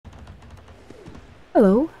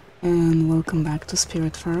Hello, and welcome back to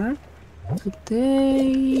Spiritfarer.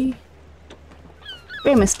 Today...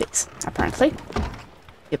 Very mistakes, apparently.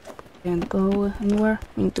 Yep, can't go anywhere,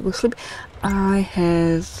 we need to go sleep. I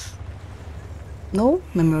have no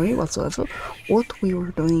memory whatsoever what we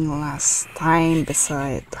were doing last time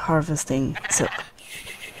beside harvesting silk.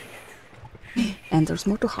 And there's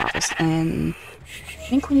more to harvest, and I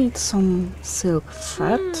think we need some silk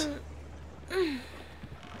thread.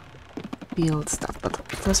 Build stuff, but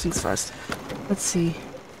first things first. Let's see.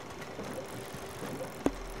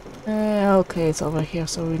 Okay, it's over here,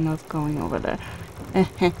 so we're not going over there.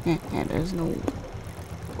 There's no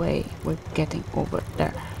way we're getting over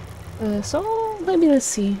there. So maybe let's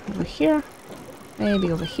see over here, maybe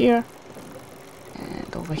over here,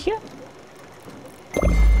 and over here.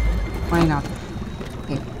 Why not?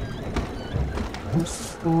 Okay. And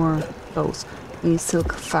for those, we need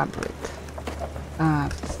silk fabric.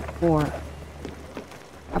 4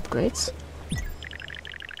 upgrades.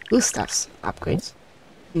 Blue stuffs upgrades.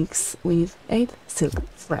 We need 8 silk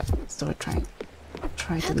thread. So we're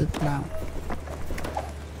try to do it now.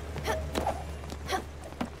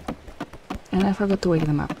 And I forgot to wake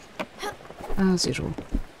them up, as usual.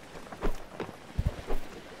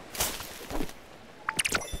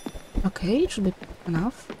 Okay, it should be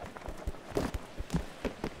enough.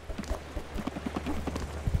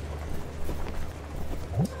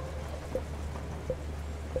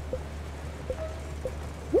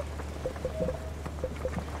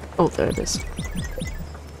 Oh, there it is.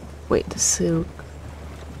 Wait, the silk.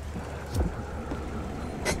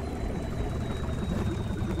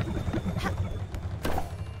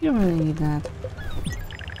 You really need that.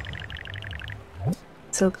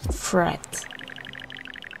 Silk thread.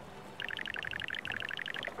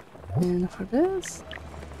 And for this,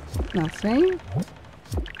 nothing.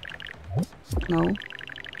 No.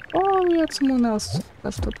 Oh, we had someone else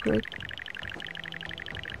left to upgrade.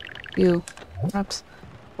 You, perhaps.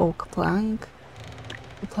 Oak plank,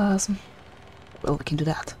 plasm. Well, we can do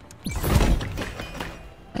that.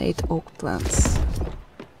 8 oak plants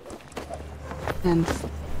and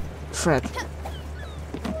thread.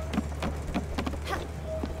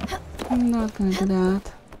 I'm not gonna do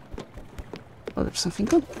that. Oh, there's something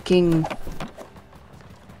cooking.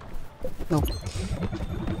 No.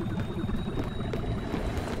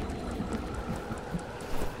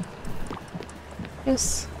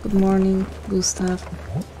 Yes. Good morning, Gustav.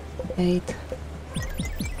 8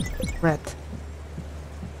 red.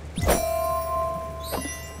 I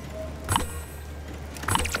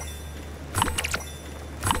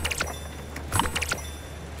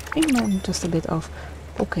think I'm just a bit off.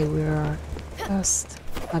 Okay, we are just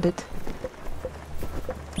at it.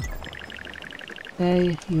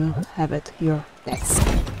 There you have it, your desk.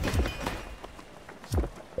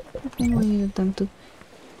 I think we needed them to.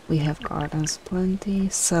 We have gardens plenty,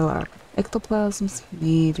 cellar ectoplasms,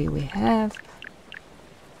 maybe we have.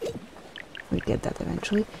 We get that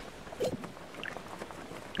eventually.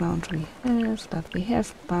 Laundry hairs, that we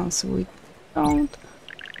have, bounce we don't.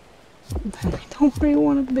 And I don't really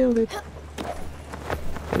want to build it.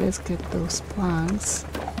 Let's get those plants.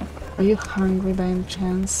 Are you hungry by any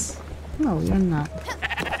chance? No, you're not.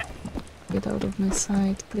 Get out of my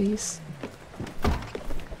sight, please.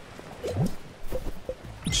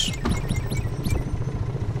 Shh.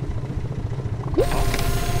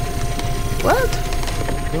 What?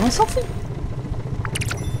 You want something?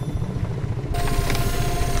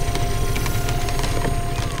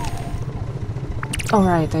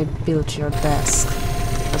 Alright, I built your desk.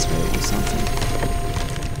 That's why I want something.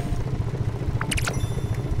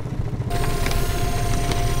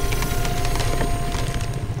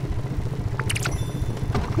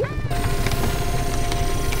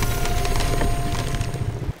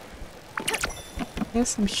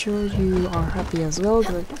 Yes, I'm sure you are happy as well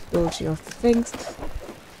that I built your things.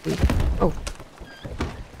 Oh.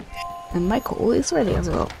 And my coal is ready as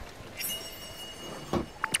well.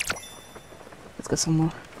 Let's get some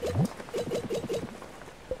more.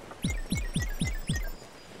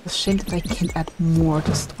 It's a shame that I can't add more,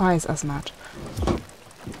 just twice as much.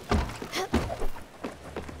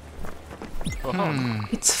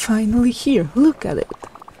 It's finally here, look at it.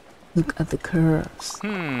 Look at the curves.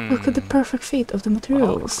 Look at the perfect fit of the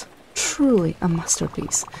materials. Truly a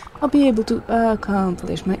masterpiece. I'll be able to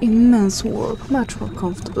accomplish my immense work much more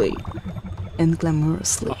comfortably and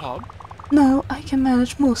glamorously. Now I can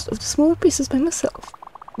manage most of the smaller pieces by myself,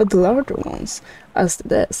 but the larger ones, as the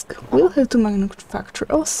desk, we'll have to manufacture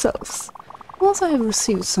ourselves. Once I have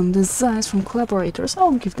received some designs from collaborators,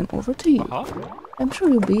 I'll give them over to you. I'm sure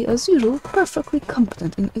you'll be, as usual, perfectly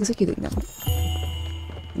competent in executing them.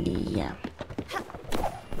 Yeah.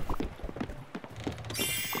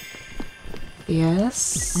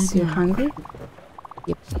 Yes, you're hungry?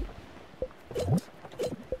 Yep.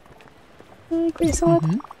 Grey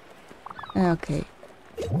salad? Okay.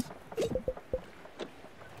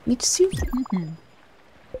 Meat stew?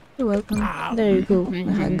 You're welcome. There you go, a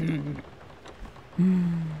hug.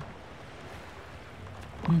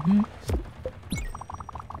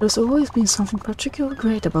 There's always been something particularly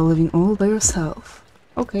great about living all by yourself.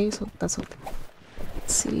 Okay, so that's okay.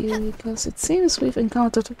 Let's see, because it seems we've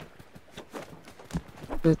encountered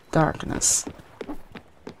the darkness.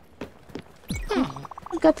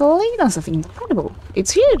 We got the lead on something incredible.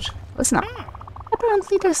 It's huge. Listen up.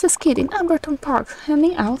 Apparently there's this kid in Amberton Park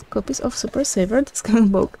handing out copies of Super Saver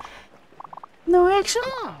discount book. No reaction?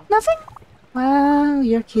 Nothing? Well,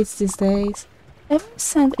 you're kids these days. Every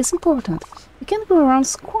cent is important. You can't go around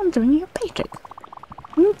squandering your paycheck.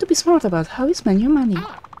 You need to be smart about how you spend your money.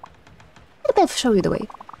 Let Bev show you the way.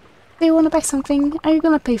 Do you want to buy something? Are you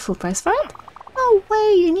gonna pay full price for it? No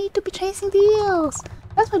way, you need to be chasing deals.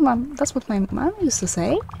 That's what my mom used to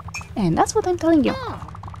say. And that's what I'm telling you.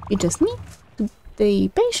 You just need the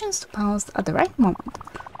patience to pounce at the right moment.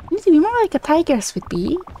 You need to be more like a tiger, sweet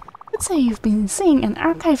bee. Let's say you've been seeing an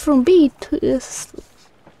archive room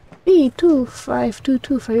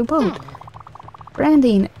B2522 for your boat.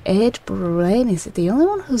 Brandy in Edgeboro Lane is the only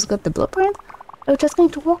one who's got the blueprint? Are you just going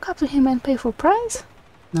to walk up to him and pay full price?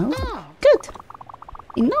 No? Good!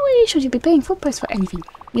 In no way should you be paying full price for anything.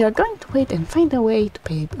 You are going to wait and find a way to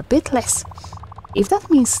pay a bit less. If that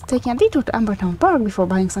means taking a detour to Ambertown Park before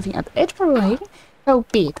buying something at Edgeboro Lane, so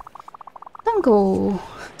be it. Don't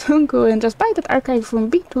go and just buy that archive from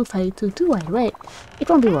B2522 right away. It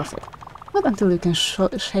won't be worth it. Not until you can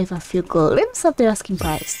shave a few glimpses of the asking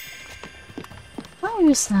price. Why are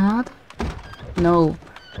you sad? No.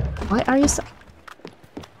 Why are you sad?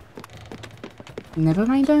 Never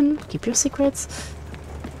mind then. Keep your secrets.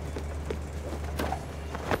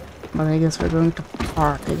 But I guess we're going to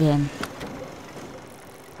park again.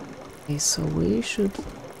 Okay, so we should...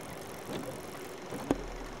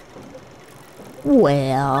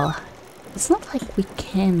 Well... It's not like we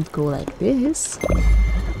can't go like this.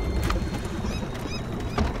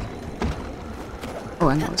 Oh,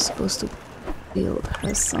 and I was supposed to build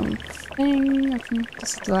her something. I think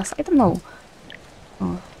this is the last item. No.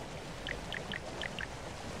 Oh.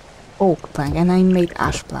 Oak plank, and I made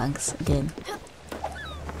ash planks again.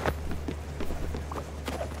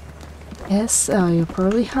 Yes, you're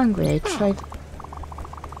probably hungry.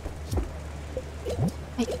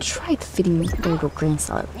 I tried feeding. There you go, grain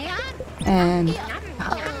salad. And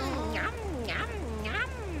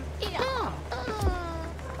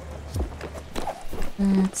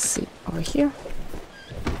let's see, over here.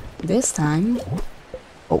 This time,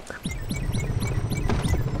 oak.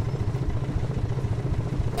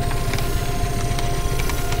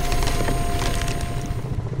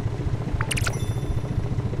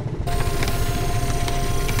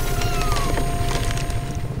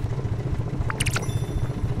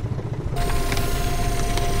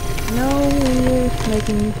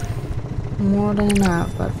 Making more than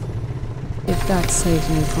enough, but if that saves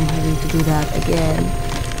me from having to do that again,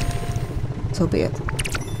 so be it.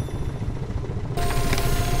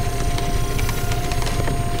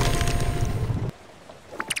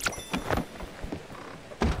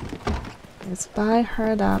 Let's buy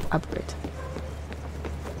her that upgrade.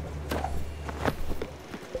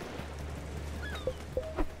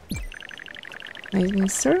 I mean,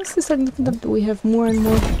 seriously significant that we have more and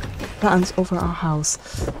more plants over our house.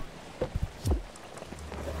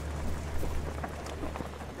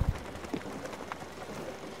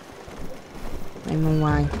 I don't know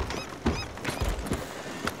why.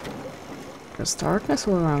 There's darkness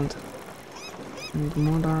all around. I need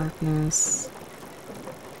more darkness.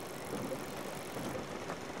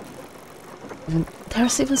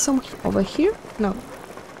 There's even some over here? No.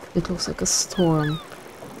 It looks like a storm.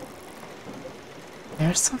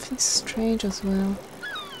 There's something strange as well.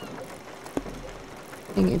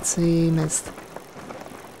 I think it's a mist.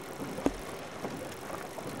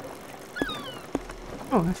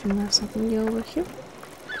 Oh, I think there's something new over here.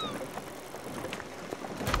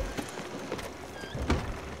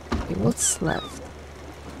 Okay, what's left?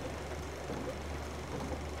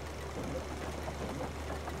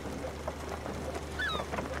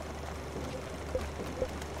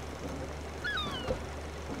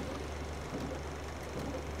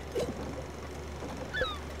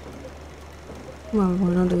 Well,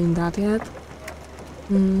 we're not doing that yet.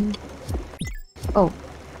 Oh.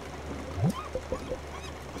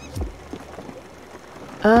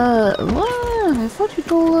 What? I thought you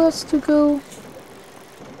told us to go.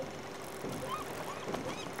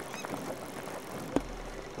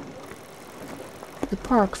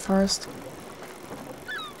 park first.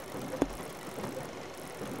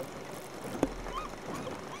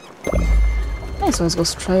 Nice, let's go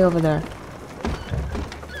straight over there.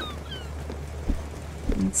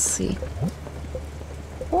 Let's see.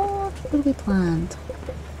 What will be planned?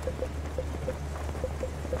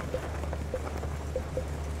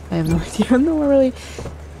 I have no idea. I'm not really.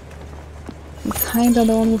 I'm kinda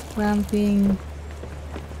done with planting.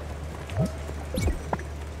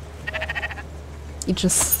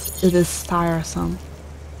 It is tiresome.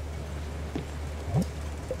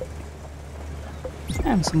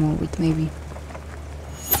 And some more wheat maybe.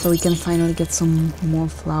 So we can finally get some more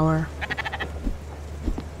flour.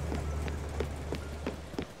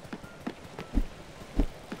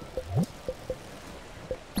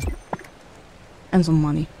 And some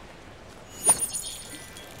money.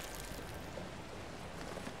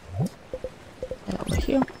 And over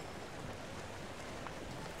here.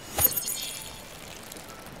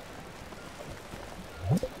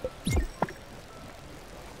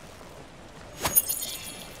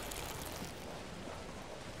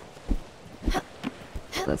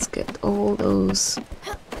 Let's get all those.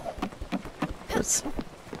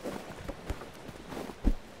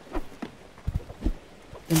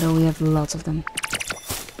 Even though we have lots of them.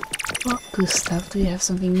 Oh, Gustav, do you have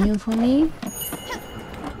something new for me?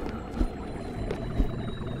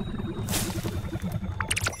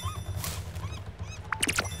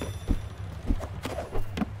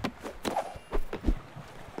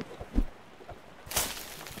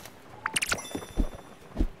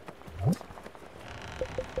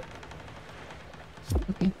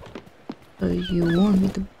 Okay. So you want me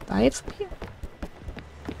to buy it from here?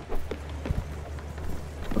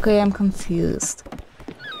 Okay, I'm confused.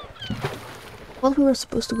 Well, we were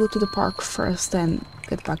supposed to go to the park first and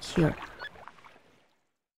get back here.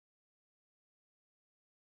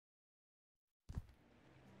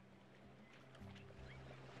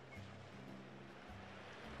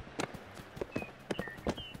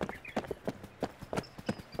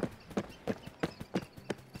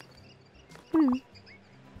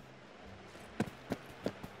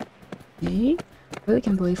 Okay. I really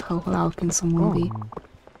can't believe how loud can someone be.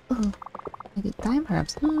 Oh, a good time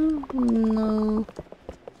perhaps? No.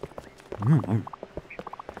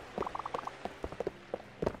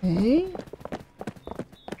 Okay.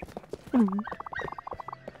 Oh,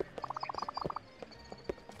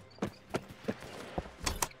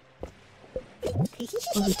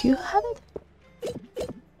 did you have it?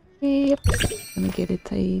 Yep. Let me get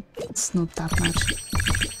it. It's not that much.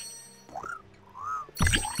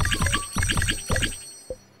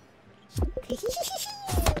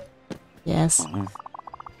 Yes. What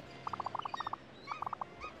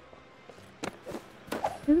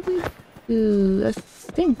did we do? I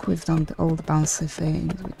think we've done all the bouncy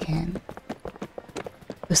things we can.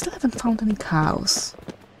 We still haven't found any cows.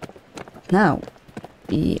 Now,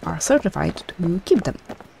 we are certified to keep them.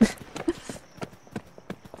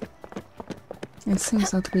 It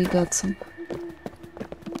seems that we got some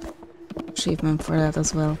achievement for that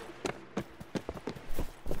as well.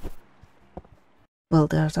 Well,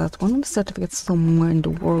 there's that one certificate somewhere in the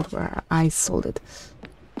world where I sold it.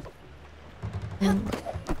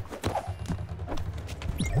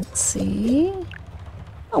 Let's see.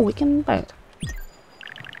 Oh, we can buy it.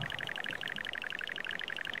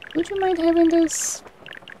 Would you mind having this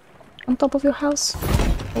on top of your house?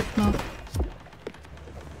 Hope not.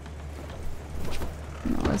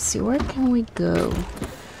 Now let's see, where can we go?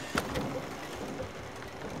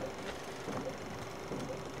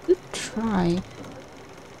 Good try.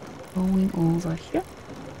 Going over here.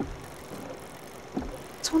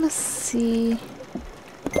 Just wanna see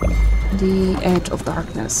the edge of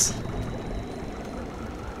darkness.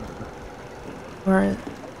 Where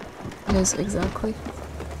it is exactly.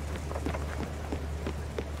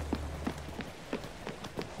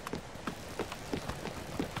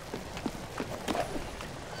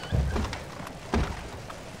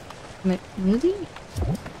 Wait, really?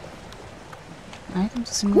 Items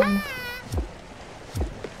similar.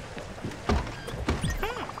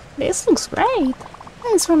 This looks great.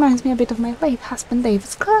 This reminds me a bit of my late husband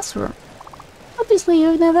David's classroom. Obviously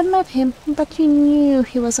you've never met him, but you knew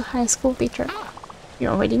he was a high school teacher. You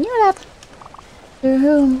already knew that. Your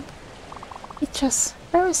room. It's just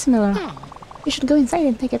very similar. You should go inside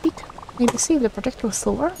and take a peek. Maybe see if the projector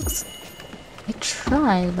still works. I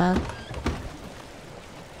tried, but...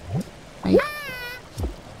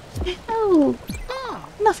 Oh,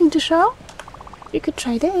 nothing to show? You could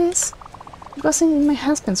try this. It was in my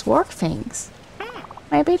husband's work things.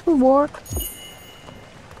 Maybe it will work.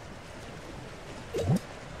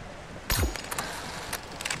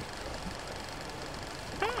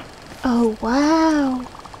 Oh wow!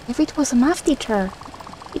 David was a math teacher.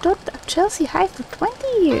 He taught at Chelsea High for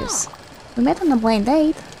 20 years. We met on a blind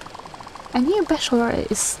date. A new bachelor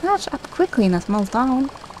is snatched up quickly in a small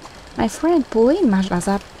town. My friend Pauline matched us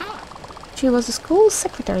up. She was the school's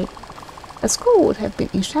secretary. The school would have been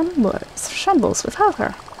in shambles without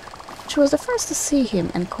her. She was the first to see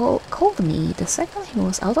him and called me the second he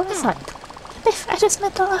was out of sight. If I just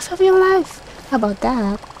met the love of your life. How about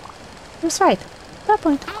that? He was right. At that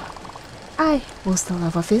point, I was the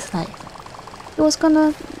love of his life. He was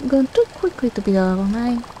gone too quickly to be the love of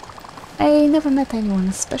mine. I never met anyone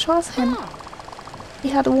as special as him. He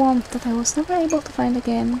had a warmth that I was never able to find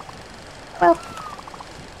again. Well,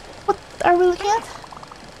 what are we looking at?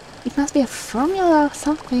 It must be a formula or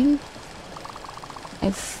something.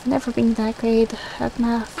 I've never been that great at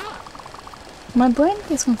math. My brain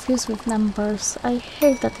is confused with numbers. I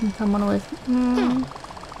hate that in common with...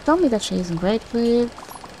 Tell me that she isn't great with...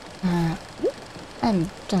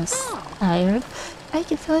 I'm just tired. I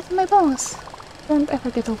can feel it in my bones. Don't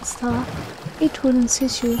ever get old, Stella. It wouldn't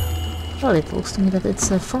suit you. Well, it looks to me that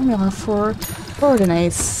it's a formula for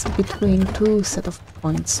coordinates between two set of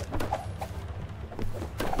points.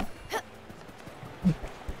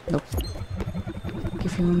 Nope.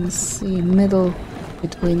 If you want to see middle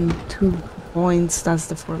between two points, that's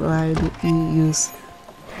the formula I use.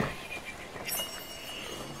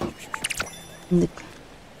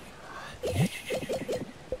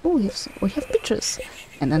 Oh, we have pictures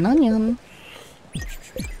and an onion.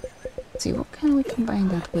 Let's see, what can we combine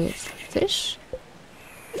that with? Fish?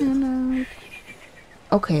 And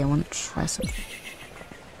okay, I want to try something.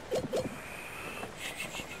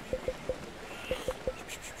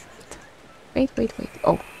 Wait.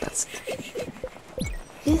 Oh, that's it.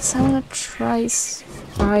 Yes, I want to try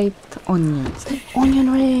striped onions.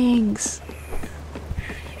 Onion rings!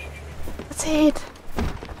 That's it!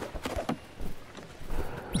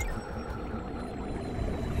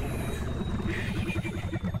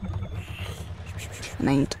 And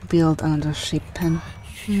I need to build another ship pen.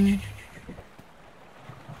 Here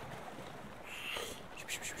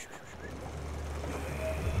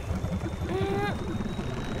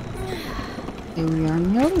we are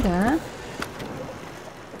nearly there.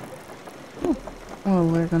 Oh,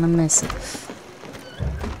 we're gonna miss it.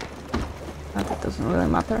 But it doesn't really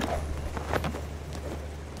matter.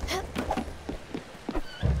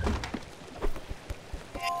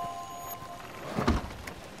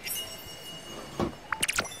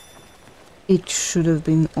 It should have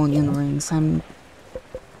been onion rings. Now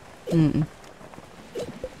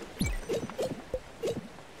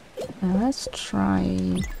let's try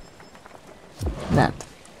that.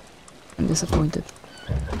 I'm disappointed.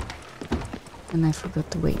 And I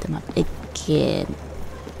forgot to wait them up again.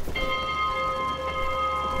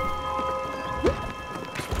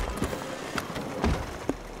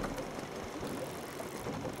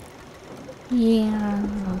 Yeah,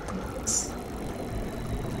 I'll do this.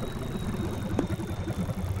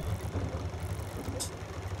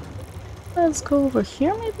 Let's go over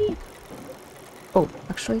here, maybe? Oh,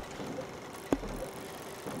 actually,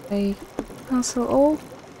 I cancel all?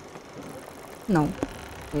 No.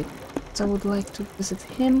 Wait. So I would like to visit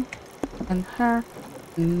him and her,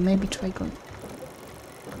 and maybe try going.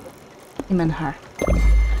 Him and her.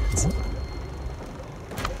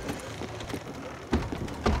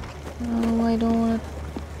 No, I don't want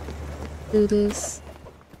to do this.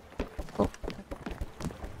 Oh.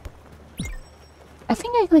 I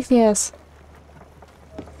think I clicked yes.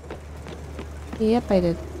 Yep, I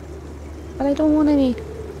did. But I don't want any.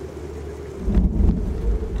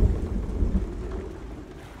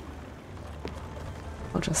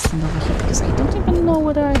 I'll just stand over here because I don't even know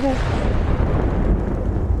whether I have.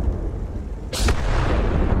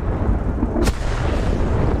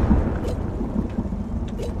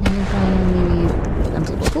 And if I only need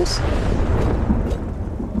empty bottles.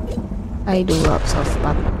 I do lots of,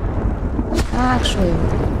 but actually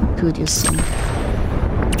could use some.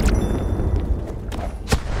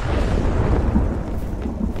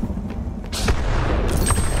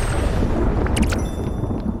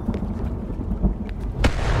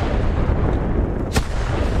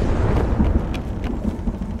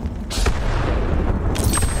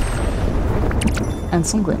 And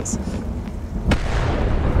some glass.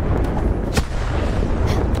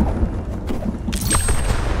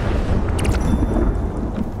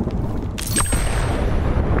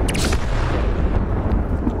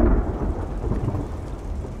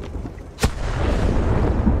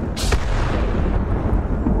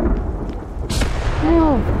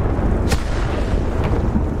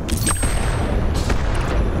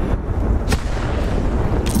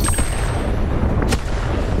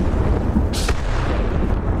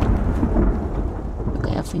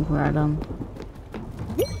 are done.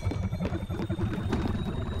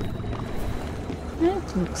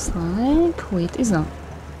 It looks like wheat is done.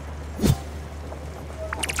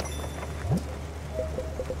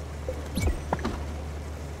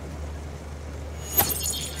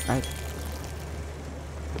 Right.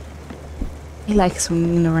 He likes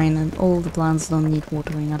swimming in the rain and all the plants don't need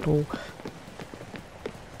watering at all.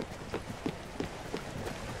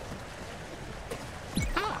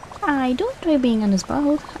 I do enjoy being on this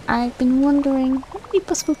boat. I've been wondering, would it be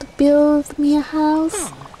possible to build me a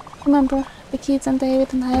house? Remember, the kids and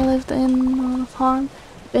David and I lived in a farm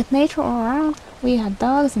with nature all around. We had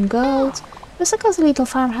dogs and goats. It was a cozy little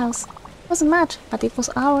farmhouse. It wasn't much, but it was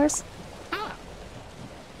ours.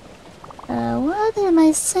 What am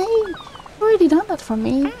I saying? You already done that for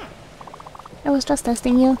me. I was just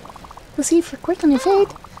testing you to see if you're quick on your feet.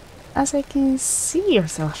 As I can see, you're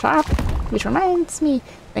so sharp. Which reminds me,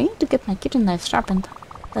 I need to get my kitchen knife sharpened.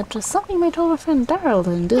 That's just something my older friend Daryl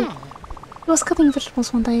didn't do. He was cutting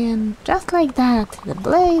vegetables one day and just like that, the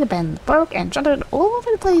blade bent, broke and shattered all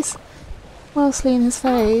over the place. Mostly in his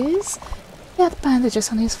face. He had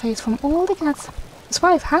bandages on his face from all the cats. His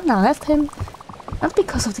wife Hannah left him. Not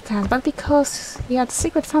because of the cat, but because he had a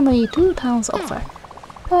secret family 2 towns over.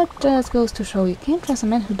 That just goes to show you can't trust a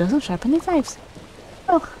man who doesn't sharpen his knives.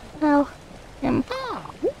 Oh, well,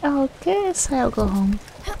 I guess I'll go home.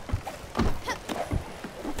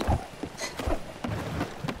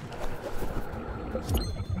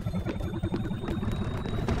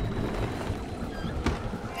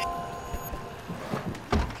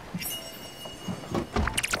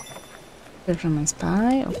 There's my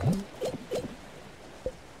spy, okay.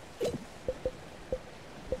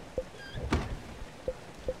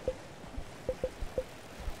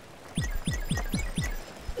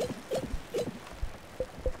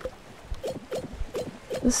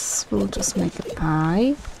 This will just make a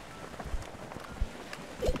pie.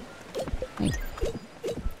 Wait.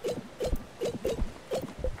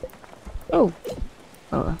 Oh!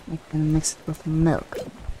 Oh, I can mix it with milk.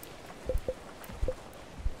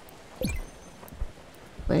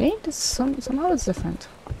 Wait, somehow it's different.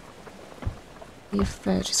 Beef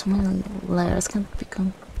veggies, so many layers can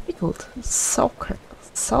become pickled. Sauerkraut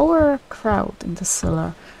in the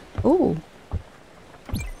cellar. Oh!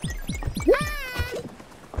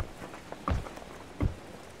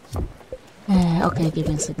 Okay, give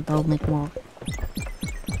me a second, I'll make more.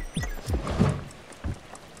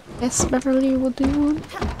 Yes, Beverly, what do you want?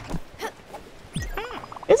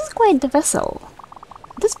 This is quite the vessel.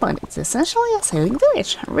 At this point, it's essentially a sailing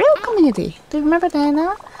village, a real community. Do you remember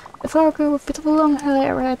Diana? The flower girl with beautiful long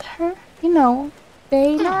red hair? You know,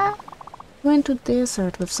 Dana? We went to the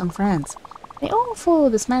desert with some friends. They all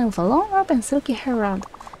followed this man with a long robe and silky hair around.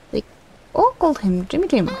 They all called him Jimmy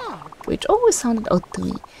Jim, which always sounded odd to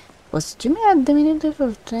me. Was Jimmy a diminutive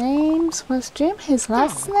of James? Was Jim his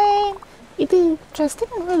last name? It just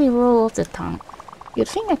didn't really roll off the tongue. You'd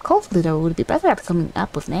think a cult leader would be better at coming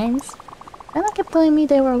up with names. Then I kept telling me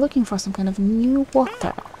they were looking for some kind of new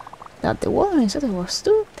water. That the water in city was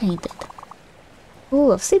too tainted.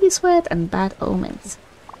 Full of city sweat and bad omens.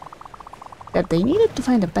 That they needed to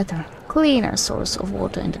find a better, cleaner source of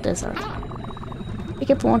water in the desert. They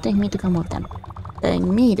kept wanting me to come with them.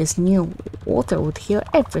 Telling me this new water would heal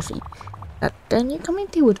everything, that the new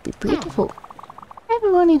community would be beautiful.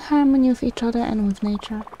 Everyone in harmony with each other and with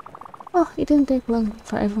nature. Well, it didn't take long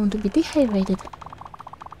for everyone to be dehydrated.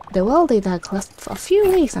 The well they dug lasted for a few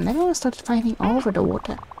weeks and everyone started fighting over the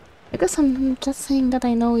water. I guess I'm just saying that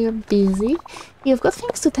I know you're busy. You've got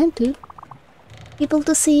things to tend to. People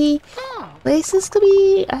to see, places to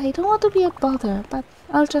be. I don't want to be a bother, but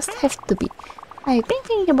I'll just have to be. I've been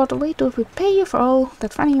thinking about a way to repay you for all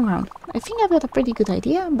that running around. I think I've got a pretty good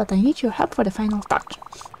idea, but I need your help for the final touch.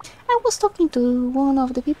 I was talking to one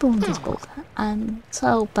of the people on this boat. I'm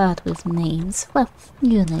so bad with names. Well,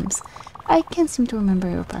 new names. I can't seem to remember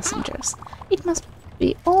your passengers. It must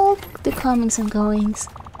be all the comings and goings.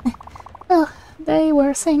 Well, they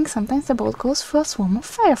were saying sometimes the boat goes through a swarm of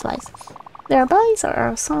fireflies. Their bodies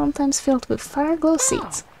are sometimes filled with fireglow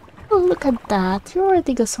seeds. Oh, look at that. You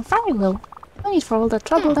already got some fireglow. No need for all that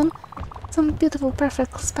trouble then. Some beautiful,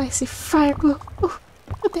 perfect, spicy fire glow. Oh,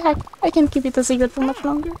 what the heck? I can't keep it a secret for much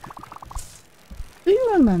longer. Do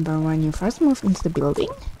you remember when you first moved into the building?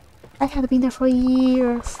 I had been there for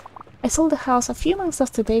years. I sold the house a few months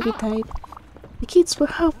after David died. The kids were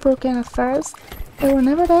heartbroken at first. They were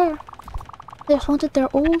never there. They just wanted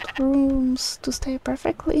their old rooms to stay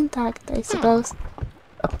perfectly intact, I suppose.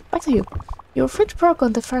 Oh, back to you. Your fridge broke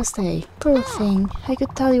on the first day. Poor thing. I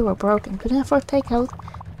could tell you were broke and couldn't afford takeout.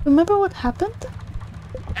 Remember what happened?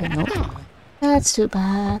 I know. That's too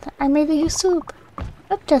bad. I made you soup.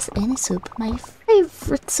 Not just any soup, my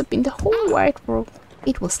favorite soup in the whole wide world.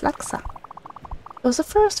 It was laksa. It was the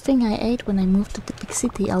first thing I ate when I moved to the big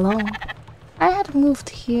city alone. I had moved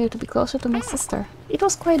here to be closer to my sister. It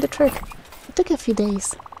was quite a trip. It took a few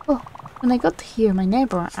days. Oh, when I got here, my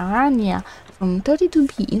neighbor, Aranya, from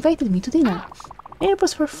 32B, invited me to dinner.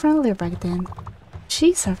 Neighbors were friendlier back then.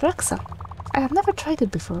 She served laksa. I had never tried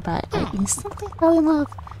it before, but I instantly fell in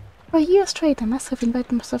love. For a year straight, I must have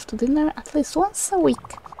invited myself to dinner at least once a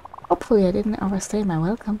week. Hopefully I didn't overstay my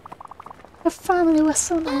welcome. Her family was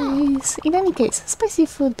so nice. In any case, spicy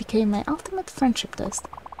food became my ultimate friendship test.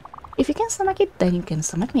 If you can stomach it, then you can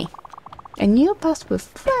stomach me. A new passed with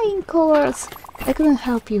flying colors. I couldn't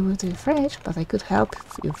help you with the fridge, but I could help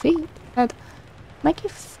you feed. My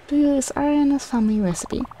gift to you is Ariana's family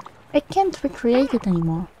recipe. I can't recreate it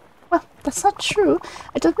anymore. Well, that's not true.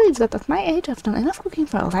 I just believe that at my age I've done enough cooking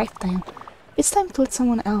for a lifetime. It's time to let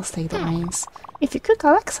someone else take the reins. If you cook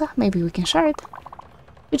Alexa, maybe we can share it.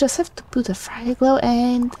 You just have to put a fire glow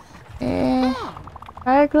and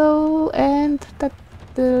that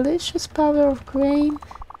delicious powder of grain.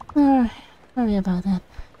 Sorry about that.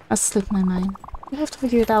 I slipped my mind. You have to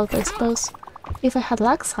figure it out, I suppose. If I had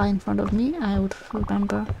Laksa in front of me, I would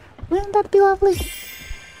remember. Wouldn't that be lovely?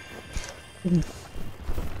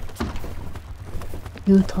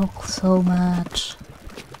 You talk so much.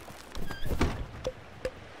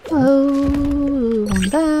 Oh, do you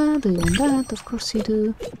want that? Do you want that? Of course you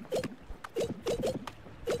do.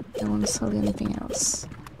 I won't sell you anything else.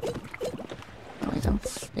 No, I don't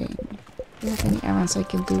think. Do you have any errands I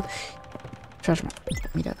can do? Treasure map.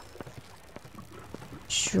 Give me that.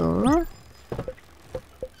 Sure.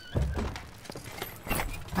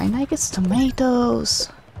 I like it's tomatoes.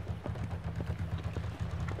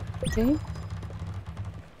 Okay.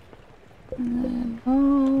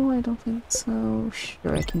 No, I don't think so.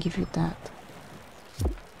 Sure, I can give you that.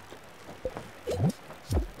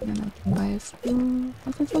 And I can buy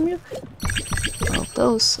something from you. Well,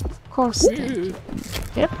 those, of course.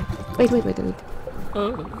 Yep. Wait.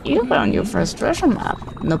 You found your first treasure map.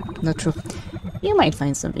 Nope, not true. You might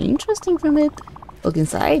find something interesting from it. Look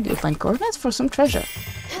inside, you'll find coordinates for some treasure.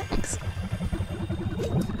 Thanks.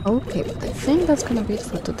 Okay, but I think that's gonna be it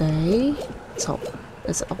for today. So,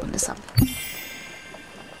 let's open this up.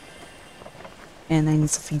 And I need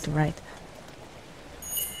something to write.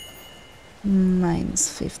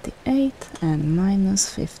 Minus 58 and minus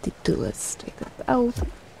 52. Let's take that out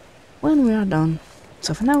when we are done.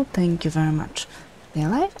 So for now, thank you very much. Stay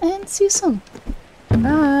alive and see you soon.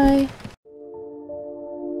 Bye!